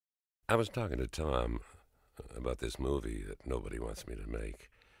I was talking to Tom about this movie that nobody wants me to make.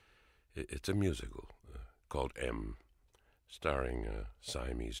 It's a musical called M, starring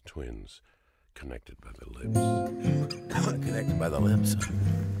Siamese twins connected by the lips. Connected by the lips.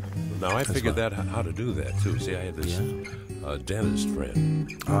 Now, I figured out how to do that, too. See, I had this dentist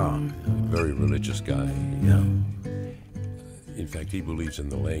friend. Very religious guy. Yeah. In fact, he believes in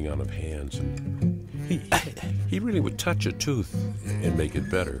the laying on of hands, and he really would touch a tooth and make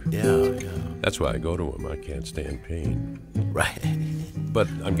it better. Yeah. That's why I go to him. I can't stand pain. Right. But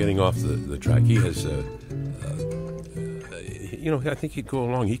I'm getting off the track. He has, I think he'd go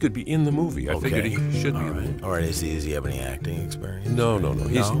along. He could be in the movie. I figured he should be in the movie. All right, does he have any acting experience? No.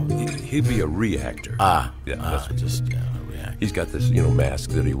 He'd be a reactor. Yeah, that's what just a reactor. He's got this,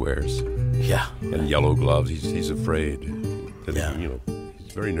 mask that he wears. Yeah. And yellow gloves. He's afraid. That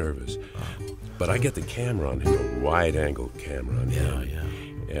he's very nervous. But I get the camera on him, a wide-angle camera on him. Yeah.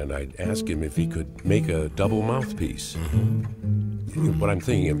 And I'd ask him if he could make a double mouthpiece. Mm-hmm. What I'm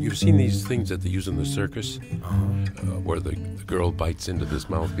thinking of, you've seen these things that they use in the circus? Where the girl bites into this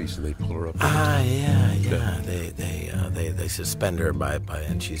mouthpiece and they pull her up. Yeah. They suspend her by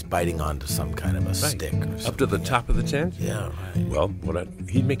and she's biting onto some kind of a stick or something. Up to the top of the tent? Yeah, right. Well,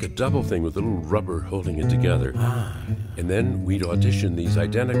 he'd make a double thing with a little rubber holding it together. And then we'd audition these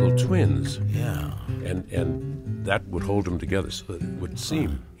identical twins. Yeah. And that would hold them together so that it would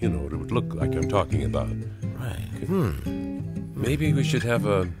seem, it would look like I'm talking about. Right. Maybe we should have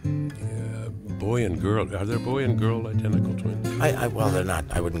a boy and girl. Are there boy and girl identical twins? Well, they're not.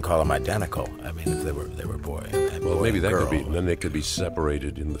 I wouldn't call them identical. I mean, if they were boy and well, boy maybe and that girl. could be. And then they could be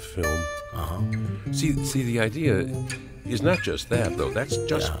separated in the film. See, the idea is not just that, though. That's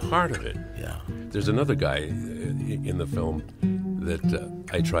just part of it. Yeah. There's another guy in the film that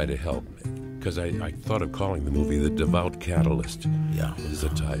I try to help because I thought of calling the movie The Devout Catalyst. Yeah. Is the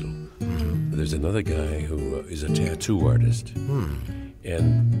title. There's another guy who is a tattoo artist.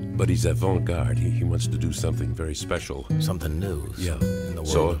 But he's avant-garde. He wants to do something very special. Something new. Yeah. In the world.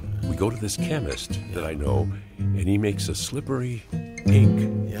 So we go to this chemist that I know, and he makes a slippery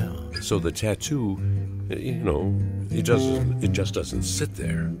ink. Yeah. So the tattoo, it just doesn't sit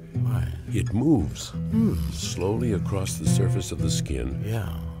there. Right. It moves slowly across the surface of the skin.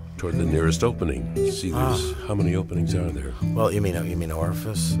 Yeah. Toward the nearest opening. See, how many openings are there? Well, you mean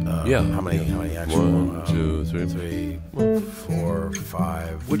orifice? Yeah. How many actual? 1, 2, 3, 4,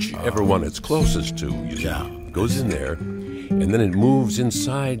 5. Whichever one it's closest to. Yeah. Goes in there, and then it moves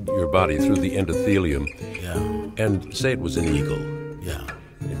inside your body through the endothelium. Yeah. And say it was an eagle. Yeah.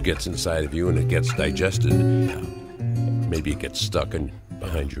 It gets inside of you and it gets digested. Yeah. Maybe it gets stuck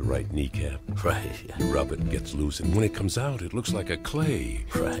behind your right kneecap. Right. Yeah. You rub it, it gets loose, and when it comes out, it looks like a clay.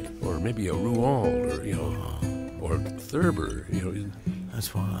 Right. Or maybe a Rouen, or Thurber.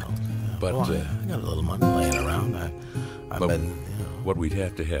 That's wild. Yeah. But I got a little money laying around. I've been. What we'd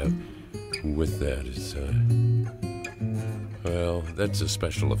have to have with that is, that's a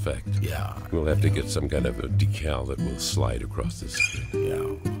special effect. Yeah. We'll have to get some kind of a decal that will slide across the skin.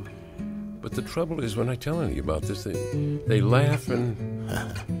 Yeah. But the trouble is, when I tell any about this, they laugh, and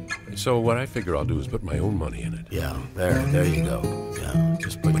so what I figure I'll do is put my own money in it. Yeah. There you go. Yeah.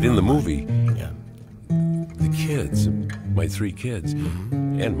 But in the movie, yeah, the kids, my 3 kids,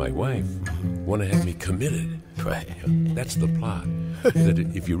 and my wife want to have me committed. Right. That's the plot. That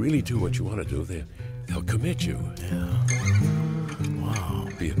if you really do what you want to do, they'll commit you. Yeah. Wow.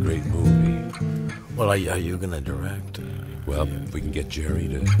 Be a great movie. Well, are you going to direct? Well, if we can get Jerry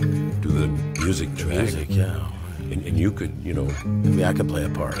to do the music track. Music, yeah. And you could, Maybe I could play a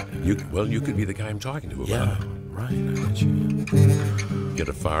part. You could be the guy I'm talking to about it. Right. I got you. Get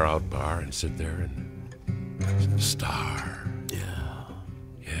a far-out bar and sit there and star. Yeah.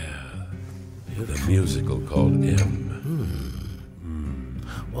 Yeah. The musical called M.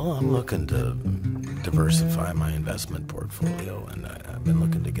 Well, I'm looking to diversify my investment portfolio, and I've been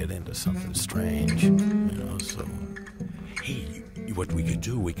looking to get into something strange, so... Hey, what we could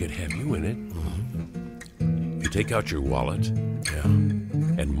do, we could have you in it. You take out your wallet. Yeah.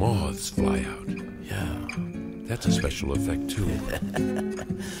 And moths fly out. Yeah. That's a special effect, too.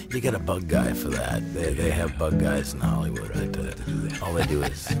 You get a bug guy for that. They have bug guys in Hollywood that all they do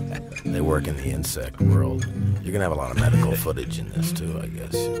is they work in the insect world. You're going to have a lot of medical footage in this, too, I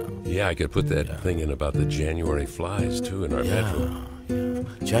guess. Yeah, I could put that thing in about the January flies, too, in our bedroom. Yeah.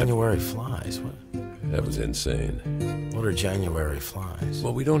 January flies? What? That was insane. What are January flies?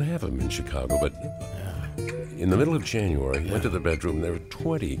 Well, we don't have them in Chicago, but in the middle of January, went to the bedroom, there were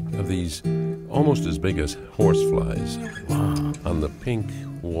 20 of these almost as big as horseflies on the pink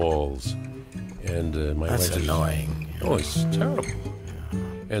walls. And my That's wife annoying. Oh, it's terrible.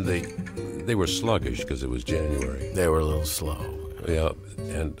 And they they were sluggish because it was January. They were a little slow. Yeah,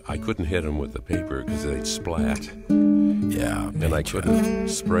 and I couldn't hit them with the paper because they'd splat. Yeah, And I couldn't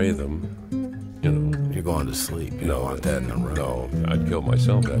spray them, you know. You're going to sleep. You don't want that in the room. No, I'd kill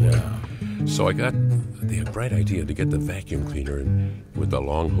myself that way. So I got the bright idea to get the vacuum cleaner, and with the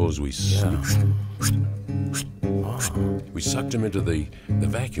long hose we we sucked them into the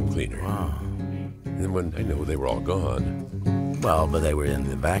vacuum cleaner. Wow. And then when I know they were all gone. Well, but they were in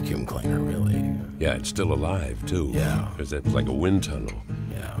the vacuum cleaner, really. Yeah, it's still alive too. Yeah. Because it was like a wind tunnel.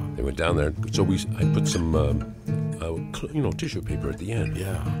 Yeah. They went down there, so I put some, tissue paper at the end.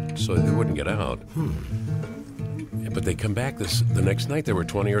 Yeah. So they wouldn't get out. Yeah, but they come back the next night. There were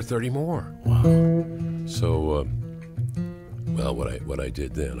 20 or 30 more. Wow. So, what I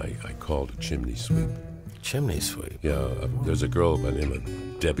did then, I called a chimney sweep. Chimney sweep. Yeah, there's a girl by the name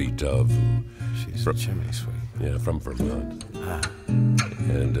of Debbie Dove. She's a chimney sweep. Yeah, from Vermont.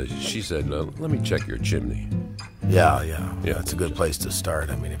 And she said, let me check your chimney. Yeah. That's a good place to start.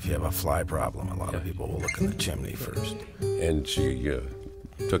 I mean, if you have a fly problem, a lot of people will look in the chimney first. And she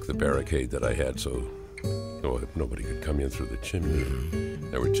took the barricade that I had so nobody could come in through the chimney.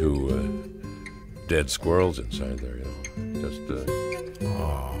 There were two dead squirrels inside there, just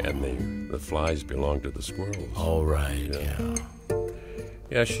and the flies belonged to the squirrels. Oh, right, yeah.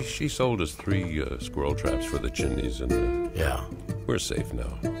 Yeah, she sold us 3 squirrel traps for the chimneys, and we're safe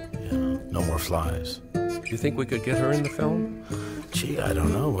now. Yeah, no more flies. Do you think we could get her in the film? Gee, I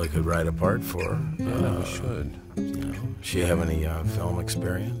don't know. We could write a part for her. Yeah, we should. She have any film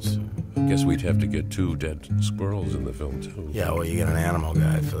experience? I guess we'd have to get 2 dead squirrels in the film, too. Yeah, well, you get an animal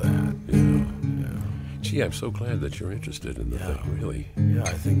guy for that. Yeah. Gee, I'm so glad that you're interested in the thing, really. Yeah,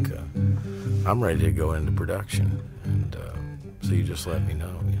 I think I'm ready to go into production, and so you just let me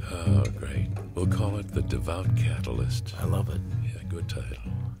know. Oh, great. We'll call it The Devout Catalyst. I love it. Yeah, good title.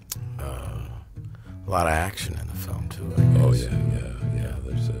 A lot of action in the film, too, I guess. Oh, yeah.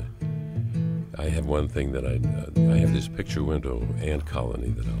 There's I have one thing that I have this picture window ant colony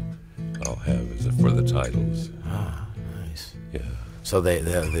that I'll have for the titles. Ah, nice. Yeah. So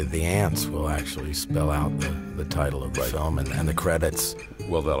the ants will actually spell out the title of the film and the credits.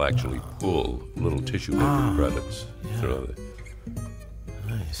 Well, they'll actually pull little tissue paper credits through it.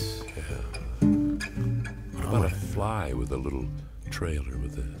 Nice. Yeah. What about a fly with a little trailer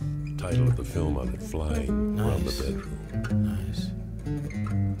with the title of the film on it flying around the bedroom? Nice.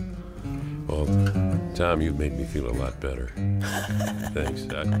 Well, Tom, you've made me feel a lot better. Thanks.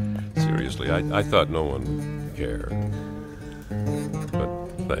 Seriously, I thought no one cared. But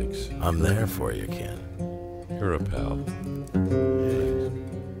thanks. I'm there for you, Ken. You're a pal. Yeah.